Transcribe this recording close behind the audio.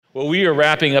Well, we are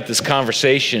wrapping up this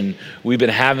conversation we've been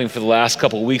having for the last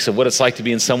couple of weeks of what it's like to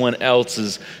be in someone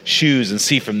else's shoes and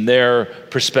see from their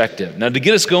perspective. Now, to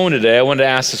get us going today, I wanted to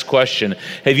ask this question.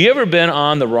 Have you ever been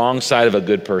on the wrong side of a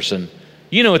good person?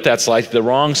 You know what that's like, the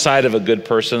wrong side of a good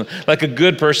person. Like a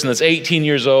good person that's 18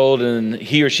 years old and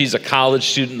he or she's a college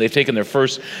student. They've taken their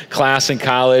first class in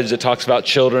college that talks about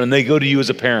children, and they go to you as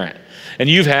a parent. And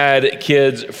you've had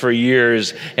kids for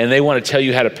years, and they want to tell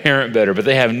you how to parent better, but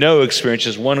they have no experience,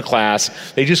 just one class.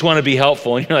 They just want to be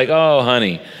helpful. And you're like, oh,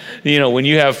 honey, you know, when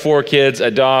you have 4 kids, a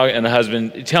dog, and a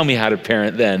husband, tell me how to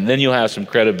parent then. Then you'll have some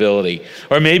credibility.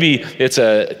 Or maybe it's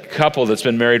a couple that's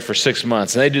been married for 6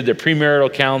 months, and they did their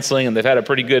premarital counseling, and they've had a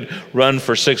pretty good run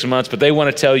for 6 months, but they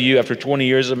want to tell you after 20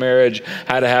 years of marriage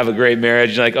how to have a great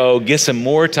marriage. You're like, oh, get some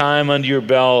more time under your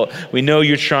belt. We know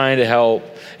you're trying to help.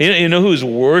 You know who's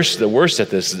worse? The worst at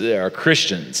this are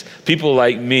Christians, people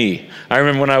like me. I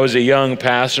remember when I was a young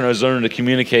pastor and I was learning to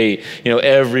communicate,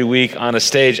 every week on a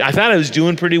stage. I thought I was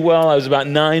doing pretty well. I was about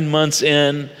 9 months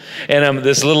in, and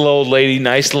this little old lady,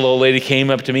 nice little old lady,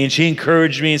 came up to me and she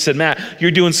encouraged me and said, "Matt,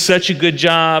 you're doing such a good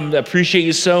job. I appreciate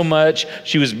you so much."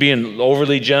 She was being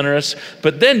overly generous.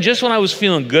 But then just when I was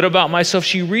feeling good about myself,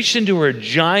 she reached into her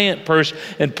giant purse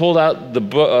and pulled out the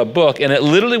book, and it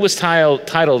literally was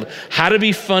titled "How to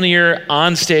Be Funnier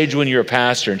on Stage When You're a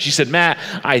Pastor." And she said, "Matt,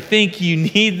 I think you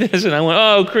need this." And I went,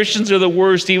 oh, Christians are the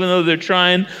worst, even though they're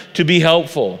trying to be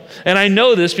helpful. And I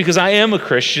know this because I am a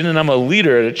Christian and I'm a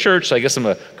leader at a church. So I guess I'm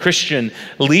a Christian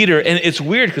leader. And it's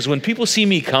weird because when people see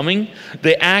me coming,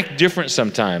 they act different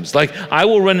sometimes. Like I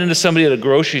will run into somebody at a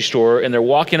grocery store and they're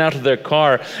walking out to their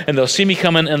car and they'll see me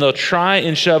coming and they'll try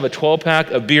and shove a 12-pack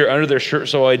of beer under their shirt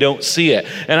so I don't see it.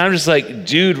 And I'm just like,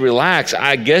 dude, relax.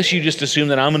 I guess you just assume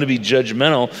that I'm going to be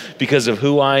judgmental because of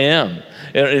who I am.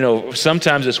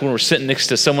 Sometimes it's when we're sitting next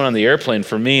to someone on the airplane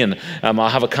for me, and I'll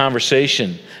have a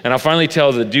conversation, and I'll finally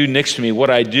tell the dude next to me what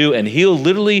I do, and he'll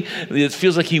literally, it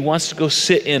feels like he wants to go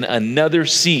sit in another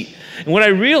seat. And when I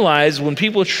realize when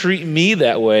people treat me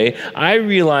that way, I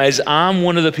realize I'm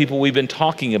one of the people we've been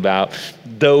talking about,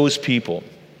 those people.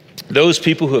 Those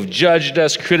people who have judged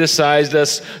us, criticized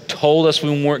us, told us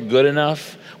we weren't good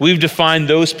enough. We've defined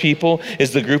those people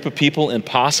as the group of people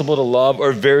impossible to love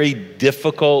or very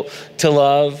difficult to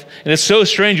love. And it's so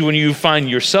strange when you find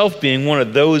yourself being one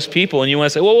of those people and you want to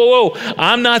say, whoa,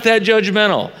 I'm not that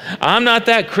judgmental. I'm not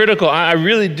that critical. I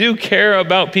really do care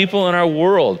about people in our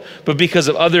world. But because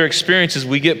of other experiences,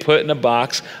 we get put in a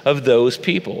box of those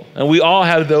people. And we all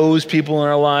have those people in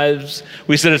our lives.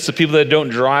 We said it's the people that don't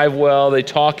drive well. They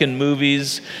talk in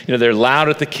movies. They're loud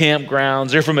at the campgrounds.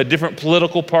 They're from a different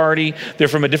political party. They're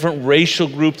from a different racial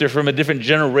group. They're from a different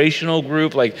generational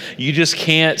group. Like you just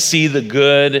can't see the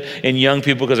good in young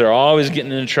people because they're always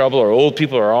getting into trouble, or old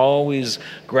people are always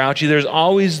grouchy. There's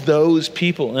always those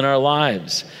people in our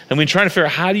lives. And we're trying to figure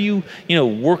out how do you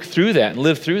work through that and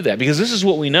live through that, because this is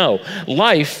what we know.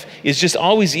 Life is just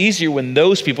always easier when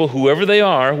those people, whoever they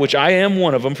are, which I am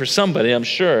one of them for somebody, I'm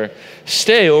sure,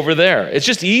 stay over there. It's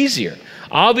just easier.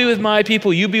 I'll be with my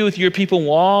people, you be with your people, and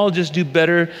we'll all just do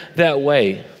better that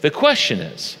way. The question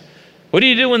is, what do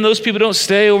you do when those people don't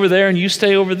stay over there and you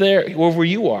stay over there, wherever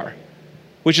you are?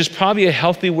 Which is probably a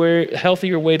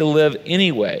healthier way to live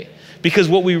anyway. Because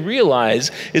what we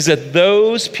realize is that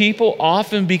those people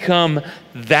often become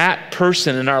that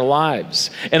person in our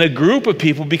lives. And a group of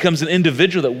people becomes an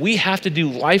individual that we have to do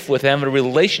life with, have a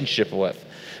relationship with.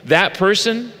 That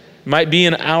person might be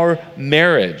in our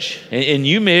marriage. And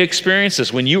you may experience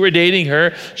this. When you were dating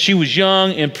her, she was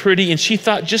young and pretty, and she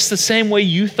thought just the same way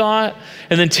you thought.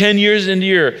 And then 10 years into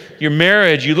your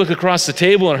marriage, you look across the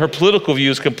table and her political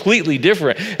view is completely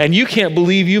different. And you can't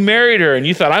believe you married her. And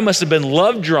you thought, I must have been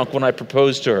love drunk when I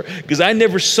proposed to her because I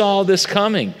never saw this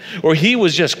coming. Or he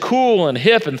was just cool and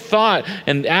hip and thought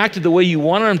and acted the way you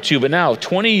wanted him to. But now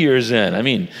 20 years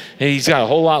in, he's got a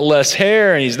whole lot less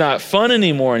hair and he's not fun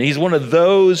anymore. And he's one of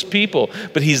those people,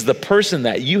 but he's the person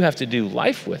that you have to do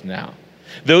life with now.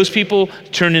 Those people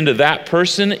turn into that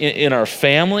person in our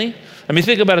family.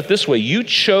 Think about it this way. You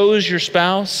chose your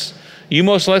spouse. You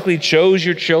most likely chose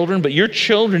your children, but your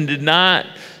children did not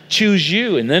choose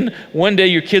you. And then one day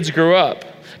your kids grow up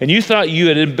and you thought you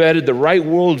had embedded the right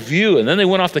worldview, and then they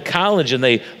went off to college and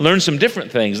they learned some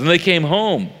different things, and they came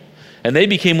home and they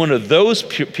became one of those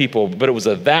people, but it was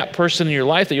that person in your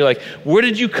life that you're like, where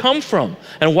did you come from?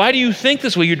 And why do you think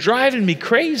this way? You're driving me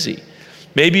crazy.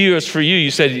 Maybe it was for you. You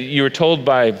said you were told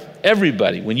by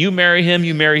everybody, when you marry him,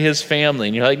 you marry his family.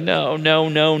 And you're like, no.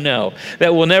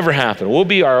 That will never happen. We'll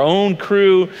be our own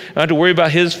crew. I don't have to worry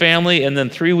about his family. And then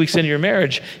 3 weeks into your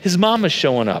marriage, his mama's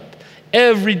showing up.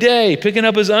 every day, picking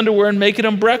up his underwear and making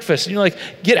him breakfast. And you're like,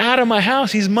 get out of my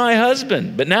house. He's my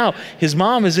husband. But now his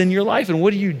mom is in your life. And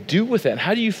what do you do with that?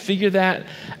 How do you figure that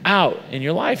out in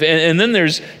your life? And then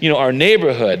there's, our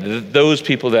neighborhood, those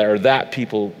people that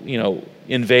people,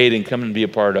 invade and come and be a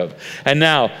part of. And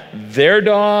now their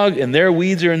dog and their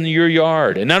weeds are in your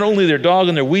yard. And not only their dog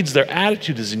and their weeds, their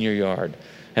attitude is in your yard.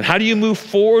 And how do you move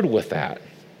forward with that?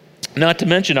 Not to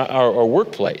mention our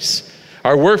workplace.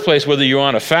 Our workplace, whether you're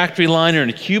on a factory line or in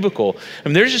a cubicle,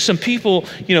 there's just some people,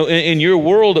 in your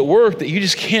world at work that you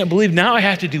just can't believe. Now I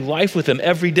have to do life with them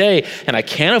every day, and I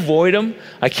can't avoid them.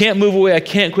 I can't move away. I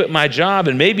can't quit my job,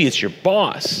 and maybe it's your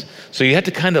boss. So you have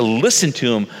to kind of listen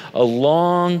to them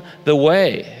along the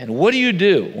way. And what do you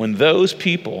do when those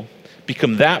people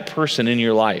become that person in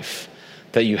your life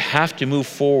that you have to move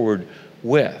forward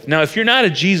with? Now, if you're not a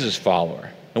Jesus follower,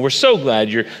 and we're so glad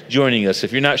you're joining us.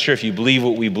 If you're not sure if you believe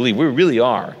what we believe, we really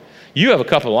are. You have a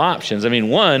couple of options.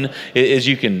 One is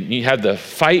you have the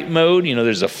fight mode.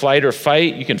 There's a flight or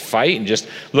fight. You can fight and just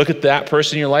look at that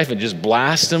person in your life and just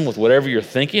blast them with whatever you're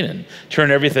thinking and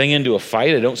turn everything into a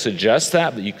fight. I don't suggest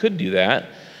that, but you could do that.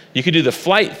 You could do the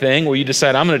flight thing where you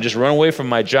decide, I'm going to just run away from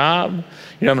my job.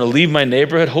 I'm going to leave my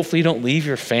neighborhood. Hopefully you don't leave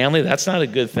your family. That's not a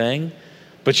good thing.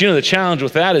 But the challenge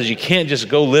with that is you can't just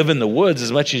go live in the woods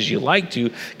as much as you like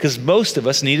to, because most of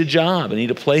us need a job and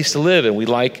need a place to live, and we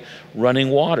like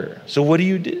running water. So what do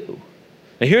you do?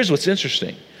 Now here's what's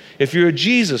interesting. If you're a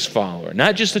Jesus follower,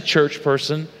 not just a church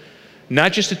person,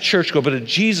 not just a churchgoer, but a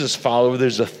Jesus follower,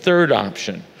 there's a third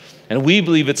option. And we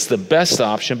believe it's the best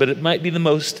option, but it might be the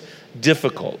most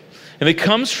difficult. And it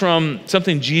comes from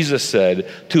something Jesus said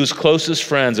to his closest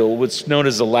friends at what's known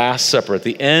as the Last Supper, at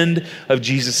the end of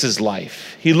Jesus'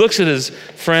 life. He looks at his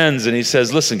friends and he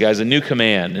says, listen, guys, a new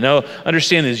command. Now,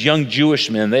 understand these young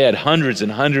Jewish men, they had hundreds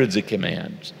and hundreds of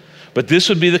commands. But this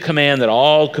would be the command that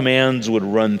all commands would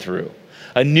run through.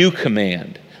 A new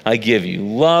command I give you,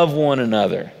 love one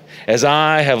another. As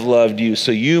I have loved you,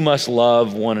 so you must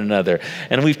love one another.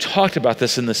 And we've talked about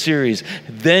this in the series.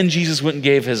 Then Jesus went and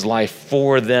gave his life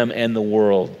for them and the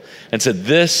world and said,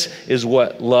 this is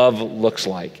what love looks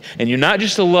like. And you're not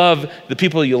just to love the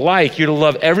people you like, you're to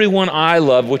love everyone I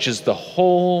love, which is the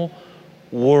whole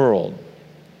world.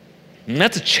 And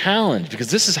that's a challenge, because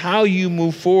this is how you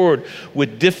move forward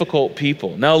with difficult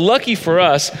people. Now, lucky for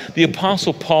us, the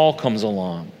Apostle Paul comes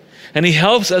along. And he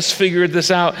helps us figure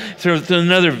this out through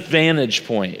another vantage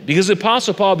point. Because the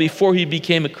Apostle Paul, before he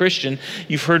became a Christian,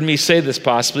 you've heard me say this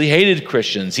possibly, hated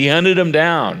Christians. He hunted them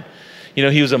down.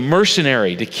 He was a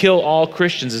mercenary to kill all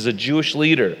Christians as a Jewish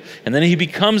leader. And then he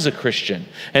becomes a Christian.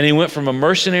 And he went from a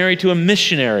mercenary to a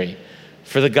missionary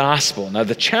for the gospel. Now,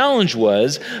 the challenge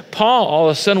was, Paul all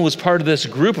of a sudden was part of this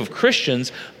group of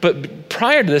Christians, but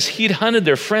prior to this, he'd hunted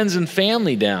their friends and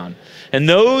family down. And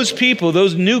those people,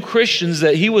 those new Christians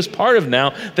that he was part of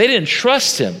now, they didn't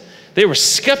trust him. They were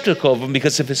skeptical of him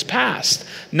because of his past.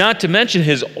 Not to mention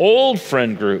his old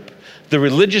friend group, the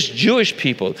religious Jewish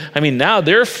people. Now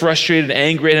they're frustrated and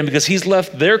angry at him because he's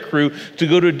left their crew to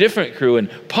go to a different crew. And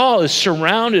Paul is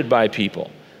surrounded by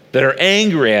people that are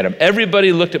angry at him.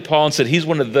 Everybody looked at Paul and said, he's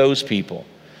one of those people.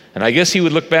 And I guess he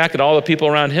would look back at all the people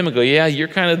around him and go, yeah, you're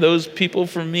kind of those people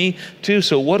for me too.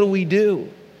 So what do we do?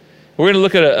 We're going to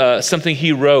look at something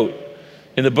he wrote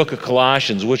in the book of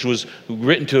Colossians, which was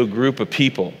written to a group of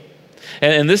people.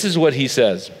 And this is what he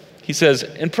says. He says,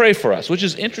 and pray for us, which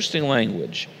is interesting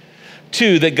language.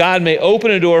 2, that God may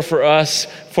open a door for us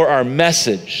for our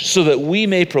message, so that we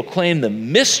may proclaim the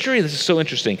mystery, this is so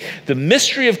interesting, the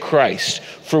mystery of Christ,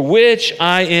 for which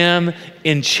I am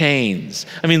in chains.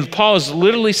 Paul is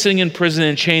literally sitting in prison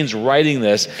in chains writing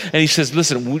this, and he says,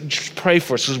 listen, just pray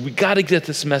for us, because we got to get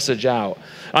this message out.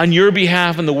 On your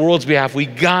behalf and the world's behalf, we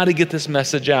got to get this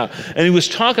message out. And he was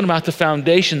talking about the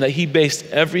foundation that he based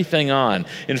everything on.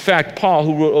 In fact, Paul,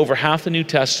 who wrote over half the New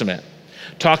Testament,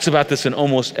 talks about this in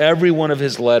almost every one of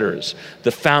his letters,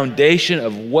 the foundation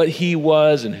of what he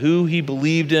was and who he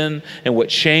believed in and what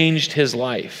changed his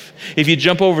life. If you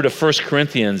jump over to 1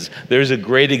 Corinthians, there's a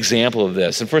great example of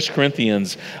this. In 1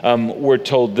 Corinthians, we're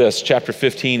told this, chapter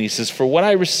 15, he says, for what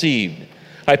I received,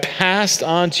 I passed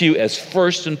on to you as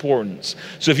first importance.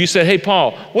 So if you said, hey,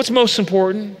 Paul, what's most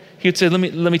important? He'd say, let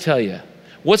me tell you.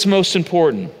 What's most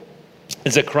important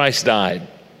is that Christ died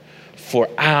for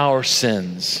our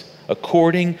sins,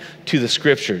 according to the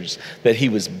scriptures, that he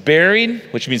was buried,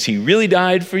 which means he really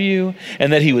died for you,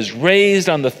 and that he was raised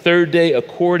on the third day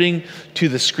according to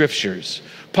the scriptures.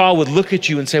 Paul would look at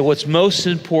you and say, what's most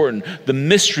important, the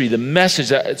mystery, the message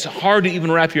that it's hard to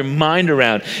even wrap your mind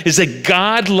around, is that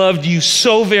God loved you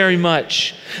so very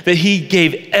much that he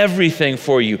gave everything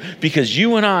for you. Because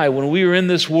you and I, when we were in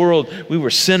this world, we were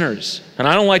sinners. And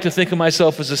I don't like to think of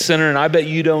myself as a sinner, and I bet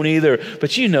you don't either.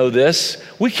 But you know this.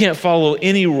 We can't follow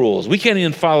any rules. We can't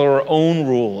even follow our own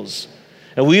rules.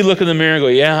 And we look in the mirror and go,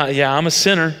 yeah, I'm a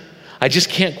sinner. I just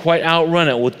can't quite outrun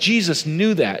it. Well, Jesus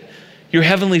knew that. Your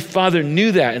heavenly Father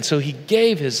knew that. And so he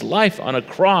gave his life on a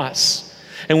cross.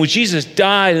 And when Jesus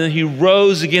died and then he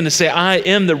rose again to say, I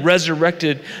am the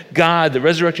resurrected God, the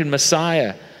resurrected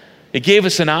Messiah, it gave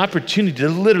us an opportunity to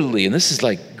literally, and this is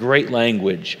like great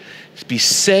language, to be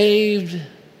saved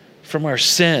from our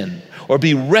sin or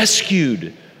be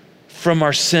rescued from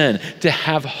our sin, to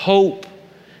have hope.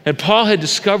 And Paul had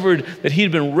discovered that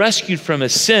he'd been rescued from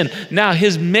his sin. Now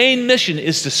his main mission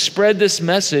is to spread this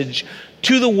message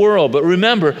to the world. But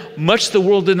remember, much of the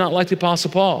world did not like the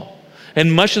Apostle Paul.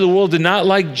 And much of the world did not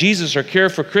like Jesus or care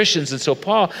for Christians. And so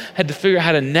Paul had to figure out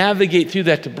how to navigate through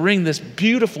that to bring this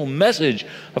beautiful message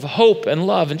of hope and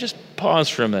love. And just pause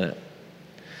for a minute.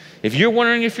 If you're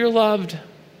wondering if you're loved,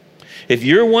 if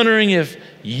you're wondering if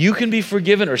you can be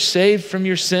forgiven or saved from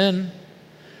your sin,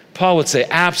 Paul would say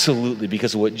absolutely,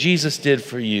 because of what Jesus did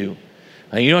for you.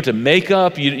 And you don't have to make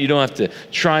up, you don't have to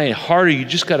try harder, you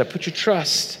just got to put your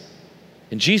trust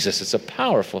in Jesus. It's a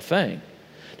powerful thing.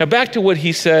 Now back to what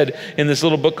he said in this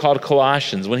little book called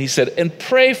Colossians, when he said, and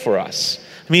pray for us.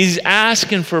 I mean, he's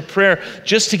asking for prayer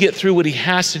just to get through what he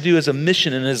has to do as a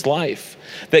mission in his life,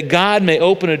 that God may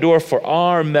open a door for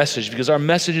our message, because our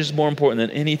message is more important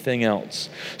than anything else,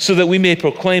 so that we may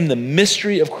proclaim the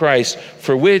mystery of Christ,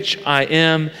 for which I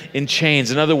am in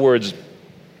chains. In other words,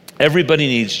 everybody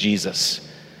needs Jesus.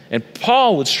 And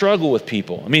Paul would struggle with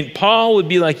people. I mean, Paul would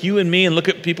be like you and me and look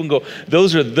at people and go,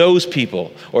 those are those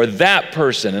people or that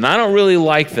person, and I don't really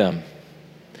like them,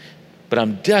 but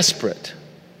I'm desperate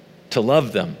to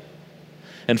love them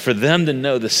and for them to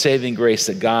know the saving grace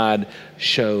that God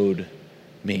showed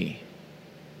me.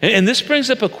 And this brings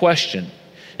up a question.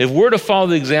 If we're to follow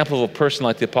the example of a person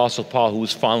like the Apostle Paul who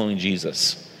was following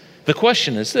Jesus, the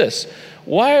question is this: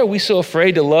 why are we so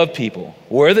afraid to love people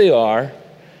where they are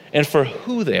and for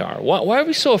who they are? Why are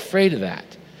we so afraid of that?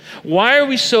 Why are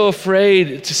we so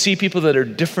afraid to see people that are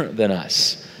different than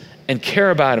us and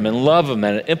care about them and love them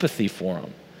and have empathy for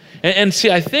them? And see,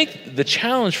 I think the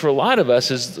challenge for a lot of us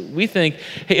is we think,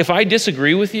 hey, if I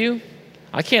disagree with you,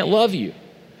 I can't love you.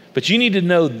 But you need to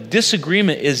know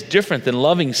disagreement is different than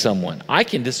loving someone. I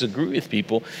can disagree with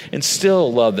people and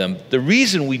still love them. The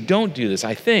reason we don't do this,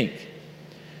 I think,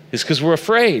 is because we're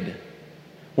afraid.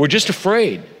 We're just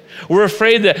afraid. We're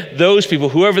afraid that those people,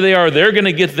 whoever they are, they're going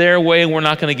to get their way and we're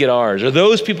not going to get ours. Or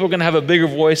those people are going to have a bigger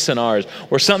voice than ours.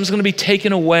 Or something's going to be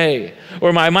taken away.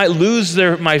 Or I might lose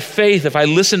my faith if I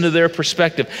listen to their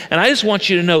perspective. And I just want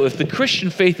you to know, if the Christian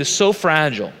faith is so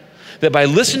fragile that by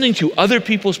listening to other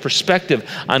people's perspective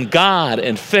on God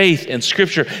and faith and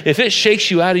Scripture, if it shakes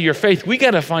you out of your faith, we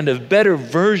got to find a better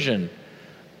version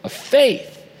of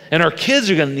faith. And our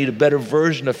kids are going to need a better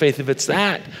version of faith if it's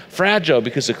that fragile,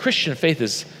 because the Christian faith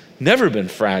has never been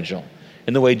fragile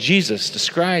in the way Jesus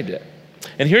described it.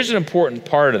 And here's an important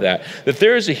part of that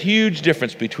there is a huge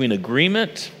difference between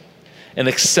agreement and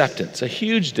acceptance, a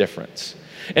huge difference.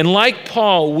 And like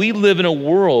Paul, we live in a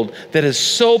world that is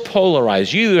so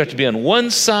polarized. You either have to be on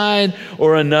one side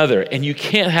or another, and you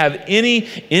can't have any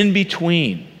in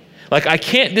between. Like, I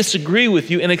can't disagree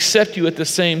with you and accept you at the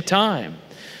same time.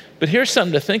 But here's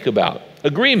something to think about.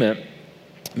 Agreement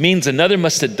means another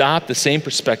must adopt the same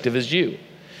perspective as you.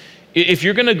 If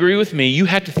you're going to agree with me, you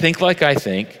have to think like I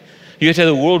think. You have to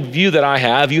have the worldview that I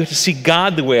have. You have to see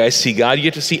God the way I see God. You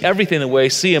have to see everything the way I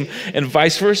see him, and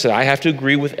vice versa. I have to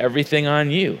agree with everything on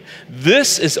you.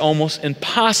 This is almost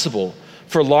impossible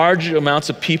for large amounts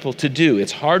of people to do.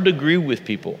 It's hard to agree with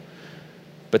people.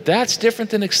 But that's different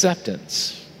than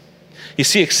acceptance. You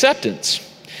see, acceptance,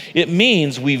 it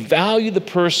means we value the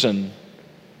person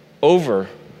over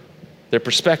their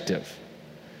perspective.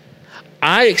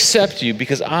 I accept you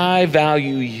because I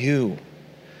value you.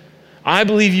 I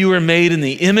believe you are made in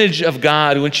the image of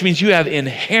God, which means you have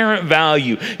inherent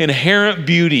value, inherent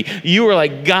beauty. You are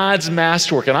like God's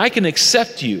masterwork, and I can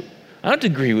accept you. I don't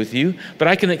agree with you, but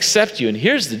I can accept you. And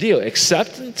here's the deal.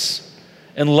 Acceptance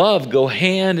and love go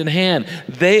hand in hand.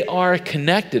 They are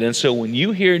connected. And so when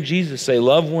you hear Jesus say,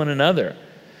 love one another,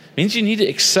 it means you need to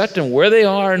accept them where they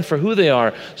are and for who they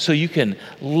are so you can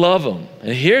love them.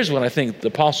 And here's what I think the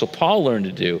Apostle Paul learned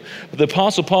to do. The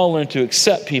Apostle Paul learned to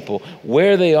accept people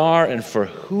where they are and for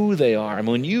who they are. And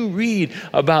when you read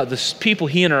about the people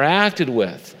he interacted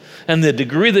with, And the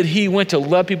degree that he went to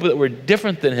love people that were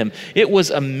different than him, it was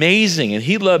amazing. And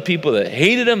he loved people that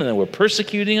hated him and that were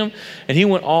persecuting him. And he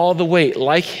went all the way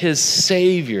like his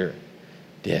Savior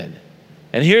did.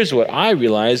 And here's what I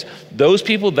realize. Those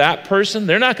people, that person,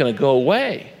 they're not going to go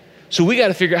away. So we got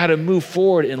to figure out how to move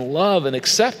forward in love and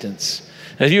acceptance.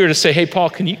 And if you were to say, hey, Paul,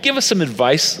 can you give us some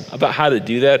advice about how to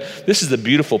do that? This is the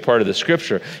beautiful part of the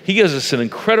scripture. He gives us an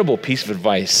incredible piece of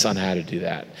advice on how to do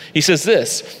that. He says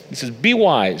this, he says, be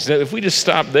wise. Now, if we just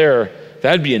stop there,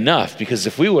 that'd be enough, because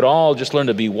if we would all just learn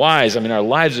to be wise, our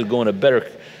lives would go in a better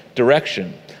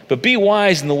direction. But be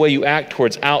wise in the way you act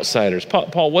towards outsiders.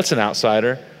 Paul, what's an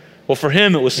outsider? Well, for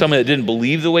him, it was someone that didn't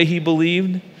believe the way he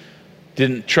believed,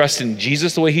 didn't trust in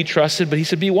Jesus the way he trusted, but he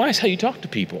said, be wise how you talk to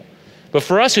people. But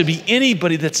for us, it would be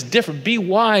anybody that's different. Be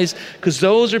wise, because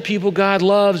those are people God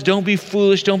loves. Don't be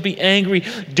foolish. Don't be angry.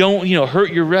 Don't,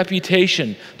 hurt your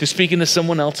reputation to speak into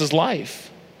someone else's life.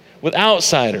 With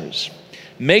outsiders,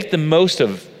 make the most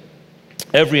of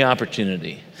every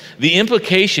opportunity. The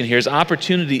implication here is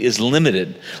opportunity is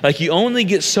limited. Like, you only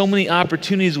get so many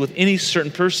opportunities with any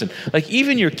certain person. Like,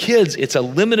 even your kids, it's a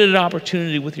limited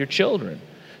opportunity with your children.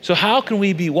 So how can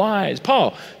we be wise?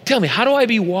 Paul, tell me, how do I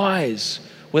be wise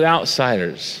with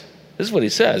outsiders? This is what he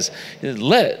says.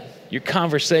 Let your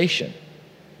conversation.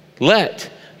 Again,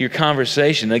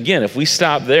 if we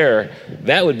stop there,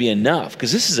 that would be enough,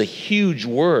 because this is a huge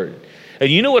word. And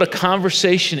you know what a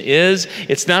conversation is?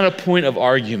 It's not a point of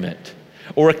argument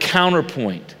or a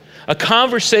counterpoint. A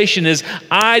conversation is,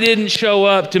 I didn't show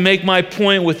up to make my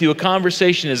point with you. A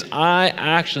conversation is, I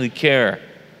actually care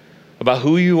about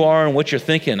who you are and what you're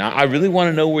thinking. I really want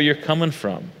to know where you're coming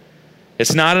from.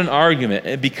 It's not an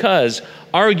argument, because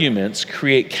arguments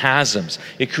create chasms.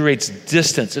 It creates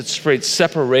distance. It creates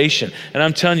separation. And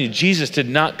I'm telling you, Jesus did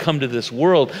not come to this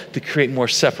world to create more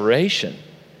separation.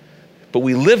 But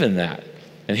we live in that.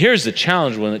 And here's the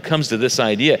challenge when it comes to this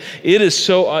idea. It is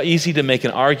so easy to make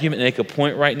an argument and make a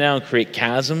point right now and create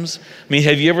chasms.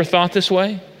 Have you ever thought this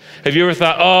way? Have you ever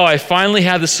thought, oh, I finally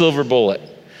had the silver bullet.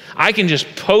 I can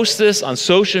just post this on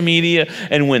social media,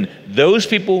 and when those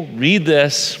people read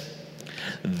this,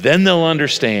 then they'll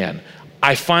understand.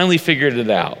 I finally figured it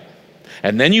out.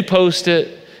 And then you post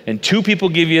it, and 2 people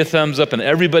give you a thumbs up, and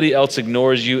everybody else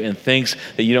ignores you and thinks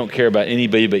that you don't care about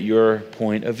anybody but your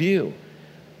point of view.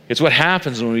 It's what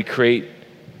happens when we create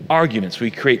arguments. We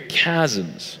create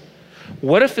chasms.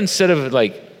 What if instead of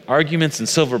arguments and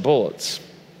silver bullets,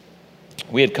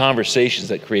 we had conversations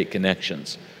that create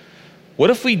connections? What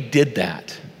if we did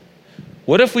that?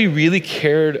 What if we really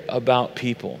cared about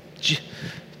people?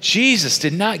 Jesus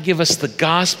did not give us the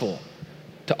gospel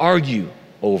to argue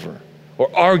over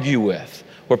or argue with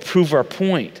or prove our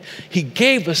point. He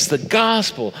gave us the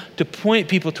gospel to point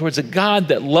people towards a God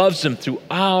that loves them through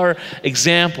our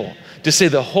example, to say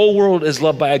the whole world is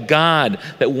loved by a God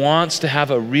that wants to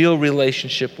have a real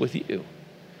relationship with you.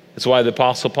 That's why the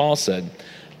Apostle Paul said,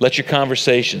 let your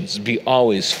conversations be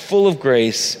always full of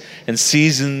grace and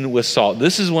seasoned with salt.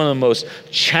 This is one of the most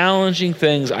challenging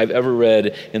things I've ever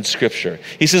read in Scripture.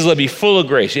 He says, let it be full of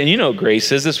grace. And you know what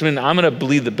grace is. This means I'm going to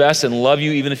believe the best and love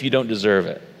you even if you don't deserve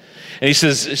it. And he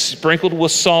says, sprinkled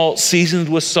with salt, seasoned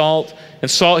with salt. And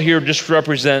salt here just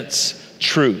represents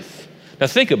truth. Now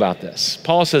think about this.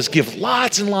 Paul says, give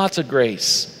lots and lots of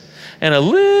grace and a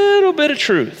little bit of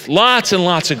truth. Lots and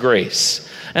lots of grace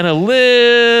and a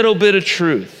little bit of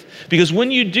truth. Because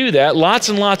when you do that, lots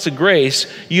and lots of grace,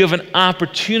 you have an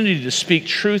opportunity to speak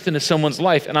truth into someone's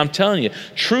life. And I'm telling you,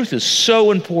 truth is so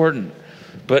important.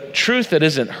 But truth that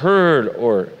isn't heard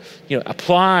or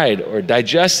applied or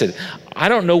digested, I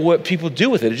don't know what people do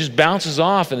with it. It just bounces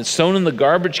off and it's thrown in the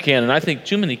garbage can. And I think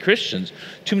too many Christians,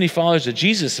 too many followers of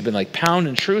Jesus have been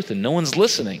pounding truth and no one's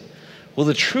listening. Well,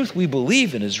 the truth we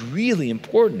believe in is really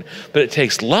important, but it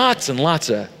takes lots and lots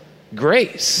of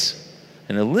grace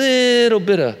and a little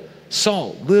bit of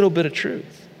salt, a little bit of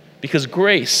truth. Because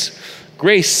grace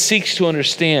seeks to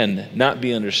understand, not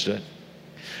be understood.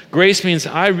 Grace means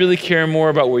I really care more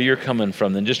about where you're coming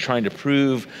from than just trying to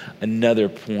prove another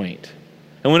point.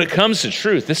 And when it comes to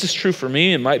truth, this is true for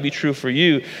me, it might be true for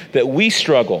you, that we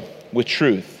struggle with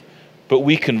truth, but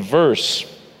we converse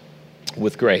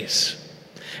with grace.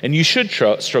 And you should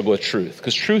struggle with truth,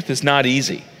 because truth is not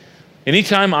easy.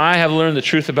 Anytime I have learned the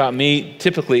truth about me,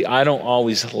 typically I don't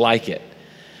always like it.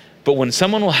 But when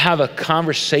someone will have a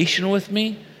conversation with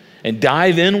me and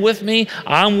dive in with me,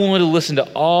 I'm willing to listen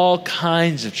to all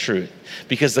kinds of truth.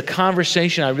 Because the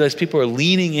conversation, I realize people are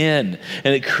leaning in,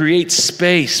 and it creates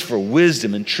space for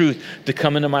wisdom and truth to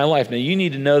come into my life. Now, you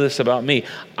need to know this about me.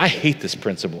 I hate this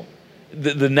principle.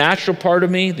 The natural part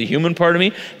of me, the human part of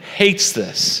me, hates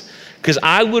this. Because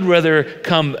I would rather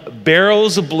come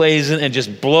barrels ablazing and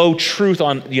just blow truth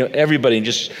on everybody and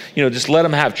just let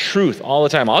them have truth all the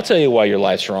time. I'll tell you why your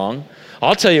life's wrong.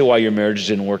 I'll tell you why your marriage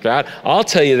didn't work out. I'll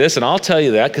tell you this and I'll tell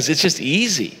you that because it's just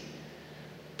easy.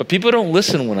 But people don't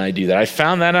listen when I do that. I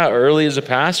found that out early as a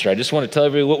pastor. I just want to tell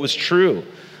everybody what was true.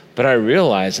 But I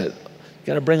realized that you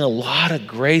got to bring a lot of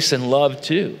grace and love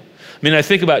too. I mean, I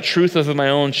think about truth with my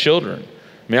own children.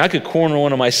 I mean, I could corner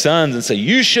one of my sons and say,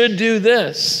 you should do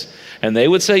this. And they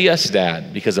would say, yes,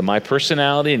 Dad, because of my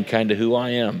personality and kind of who I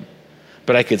am.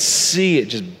 But I could see it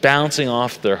just bouncing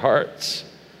off their hearts.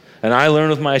 And I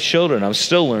learned with my children, I'm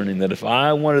still learning, that if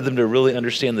I wanted them to really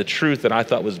understand the truth that I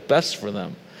thought was best for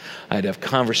them, I had to have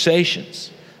conversations.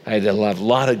 I had to have a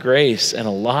lot of grace and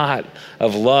a lot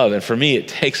of love. And for me, it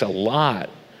takes a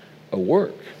lot of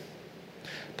work.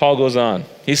 Paul goes on.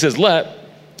 He says, let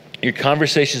your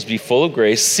conversations be full of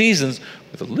grace, seasoned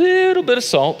with a little bit of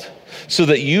salt, so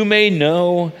that you may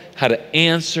know how to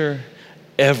answer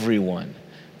everyone.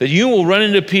 That you will run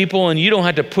into people and you don't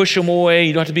have to push them away.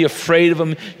 You don't have to be afraid of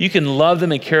them. You can love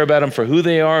them and care about them for who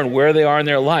they are and where they are in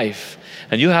their life.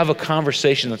 And you have a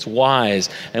conversation that's wise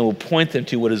and will point them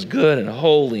to what is good and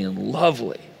holy and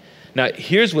lovely. Now,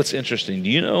 here's what's interesting. Do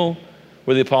you know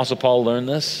where the Apostle Paul learned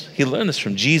this? He learned this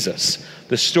from Jesus,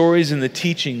 the stories and the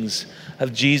teachings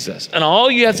of Jesus. And all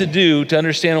you have to do to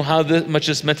understand how much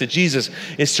this meant to Jesus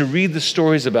is to read the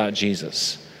stories about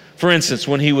Jesus. For instance,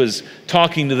 when he was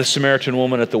talking to the Samaritan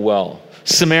woman at the well,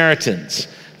 Samaritans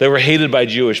that were hated by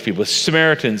Jewish people,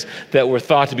 Samaritans that were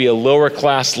thought to be a lower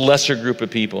class, lesser group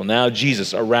of people. Now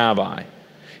Jesus, a rabbi,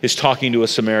 is talking to a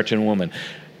Samaritan woman.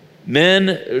 Men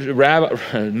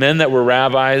that were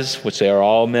rabbis, which they are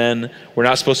all men, were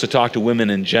not supposed to talk to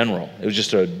women in general. It was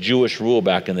just a Jewish rule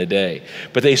back in the day.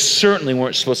 But they certainly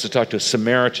weren't supposed to talk to a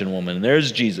Samaritan woman. And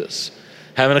there's Jesus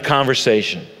having a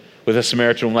conversation with a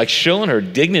Samaritan woman, like showing her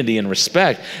dignity and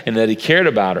respect and that he cared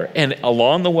about her. And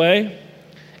along the way,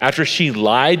 after she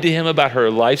lied to him about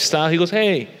her lifestyle, he goes,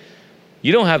 hey,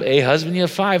 you don't have a husband, you have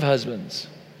 5 husbands.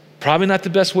 Probably not the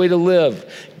best way to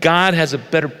live. God has a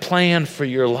better plan for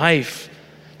your life.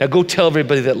 Now go tell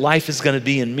everybody that life is going to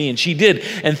be in me. And she did.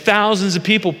 And thousands of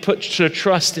people put their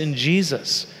trust in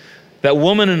Jesus. That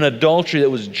woman in adultery that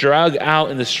was dragged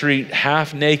out in the street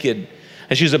half naked,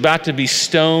 and she was about to be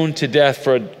stoned to death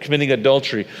for committing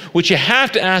adultery, which you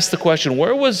have to ask the question,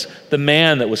 where was the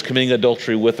man that was committing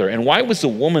adultery with her? And why was the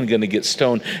woman going to get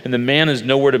stoned and the man is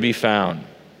nowhere to be found?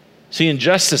 See,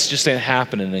 injustice just ain't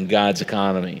happening in God's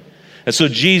economy. And so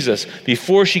Jesus,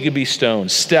 before she could be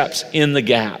stoned, steps in the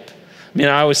gap. I mean,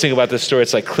 I always think about this story.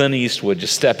 It's like Clint Eastwood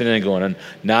just stepping in and going,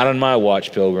 not on my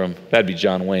watch, Pilgrim. That'd be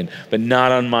John Wayne, but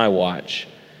not on my watch.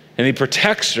 And he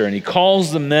protects her and he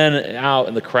calls the men out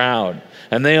in the crowd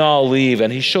and they all leave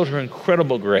and he showed her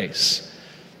incredible grace.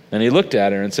 And he looked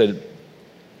at her and said,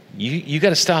 you got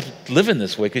to stop living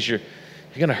this way because you're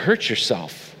going to hurt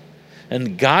yourself.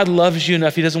 And God loves you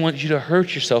enough. He doesn't want you to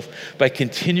hurt yourself by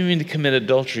continuing to commit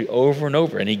adultery over and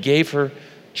over. And he gave her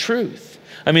truth.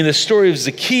 I mean, the story of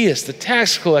Zacchaeus, the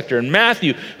tax collector, and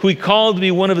Matthew, who he called to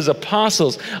be one of his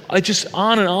apostles, just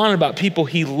on and on about people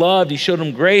he loved. He showed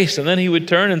them grace. And then he would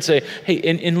turn and say, hey,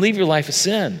 and leave your life of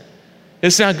sin.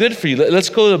 It's not good for you. Let's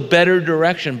go a better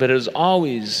direction. But it was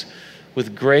always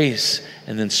with grace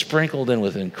and then sprinkled in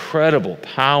with incredible,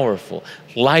 powerful,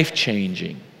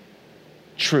 life-changing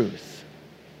truth.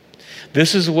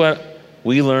 This is what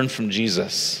we learned from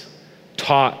Jesus,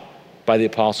 taught by the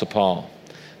Apostle Paul,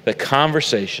 that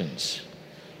conversations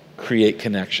create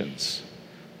connections.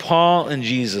 Paul and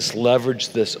Jesus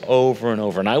leveraged this over and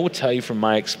over. And I will tell you from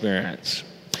my experience,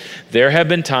 there have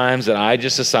been times that I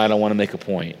just decide I want to make a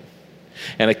point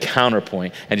and a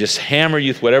counterpoint and just hammer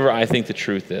you with whatever I think the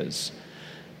truth is.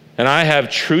 And I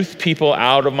have truth people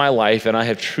out of my life and I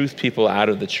have truth people out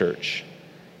of the church.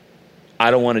 I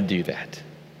don't want to do that.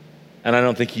 And I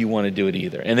don't think you want to do it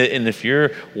either. And if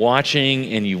you're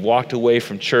watching and you've walked away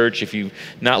from church, if you've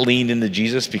not leaned into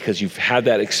Jesus because you've had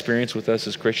that experience with us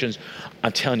as Christians,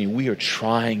 I'm telling you, we are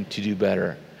trying to do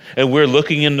better. And we're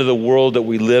looking into the world that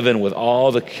we live in with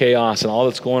all the chaos and all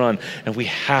that's going on, and we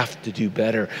have to do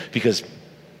better because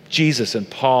Jesus and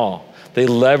Paul, they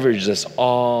leverage this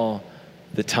all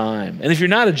the time. And if you're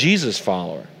not a Jesus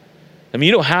follower, I mean,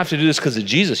 you don't have to do this because of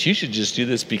Jesus. You should just do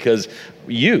this because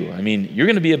you're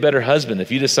going to be a better husband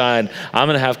if you decide, I'm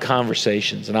going to have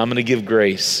conversations and I'm going to give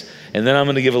grace and then I'm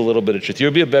going to give a little bit of truth.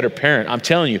 You'll be a better parent. I'm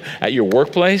telling you, at your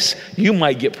workplace, you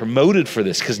might get promoted for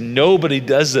this because nobody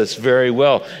does this very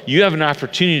well. You have an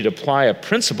opportunity to apply a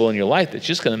principle in your life that's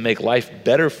just going to make life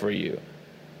better for you.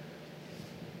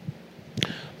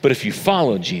 But if you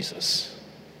follow Jesus,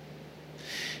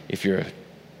 if you're a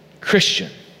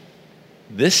Christian,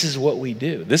 this is what we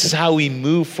do. This is how we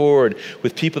move forward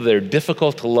with people that are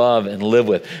difficult to love and live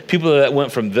with. People that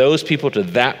went from those people to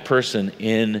that person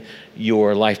in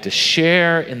your life, to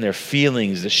share in their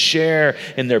feelings, to share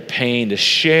in their pain, to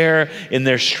share in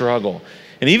their struggle.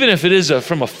 And even if it is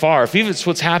from afar, if even it's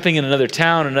what's happening in another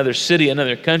town, another city,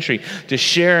 another country, to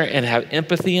share and have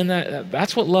empathy in that,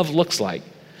 that's what love looks like.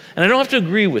 And I don't have to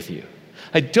agree with you.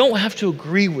 I don't have to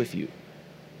agree with you.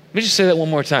 Let me just say that one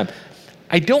more time.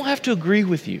 I don't have to agree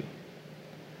with you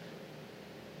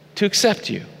to accept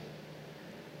you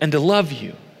and to love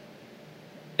you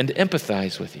and to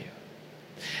empathize with you.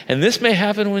 And this may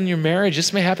happen when you're married.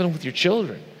 This may happen with your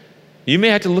children. You may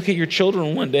have to look at your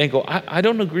children one day and go, I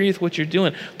don't agree with what you're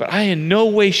doing, but I in no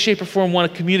way, shape, or form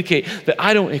want to communicate that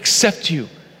I don't accept you.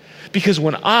 Because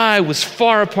when I was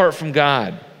far apart from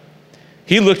God,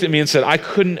 He looked at me and said, I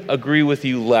couldn't agree with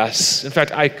you less. In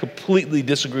fact, I completely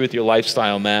disagree with your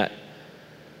lifestyle, Matt.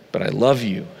 But I love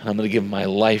you, and I'm going to give my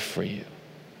life for you.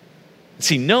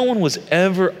 See, no one was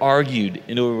ever argued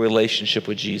into a relationship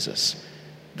with Jesus.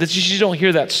 You don't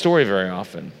hear that story very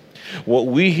often. What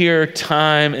we hear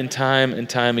time and time and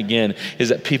time again is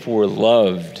that people were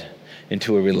loved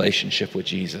into a relationship with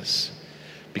Jesus.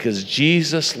 Because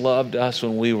Jesus loved us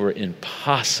when we were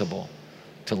impossible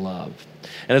to love.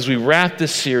 And as we wrap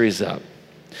this series up,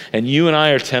 and you and I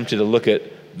are tempted to look at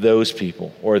those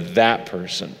people or that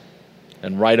person,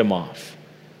 and write them off,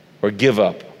 or give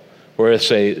up, or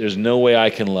say, there's no way I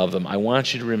can love them. I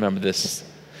want you to remember this,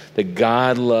 that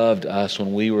God loved us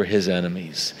when we were His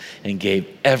enemies and gave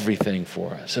everything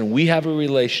for us. And we have a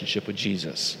relationship with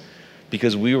Jesus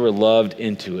because we were loved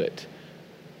into it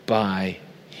by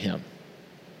Him.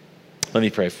 Let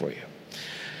me pray for you.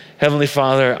 Heavenly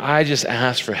Father, I just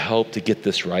ask for help to get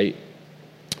this right.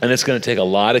 And it's going to take a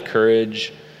lot of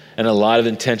courage and a lot of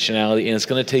intentionality, and it's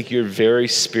going to take your very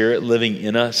Spirit living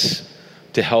in us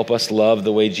to help us love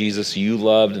the way Jesus, you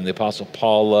loved, and the Apostle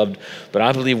Paul loved. But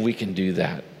I believe we can do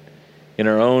that in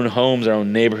our own homes, our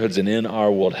own neighborhoods, and in our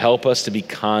world. Help us to be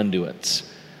conduits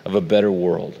of a better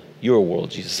world, your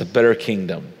world, Jesus, a better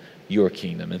kingdom, your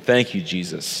kingdom. And thank you,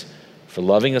 Jesus, for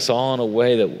loving us all in a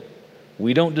way that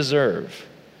we don't deserve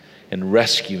and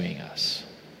rescuing us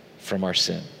from our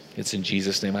sin. It's in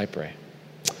Jesus' name I pray.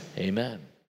 Amen.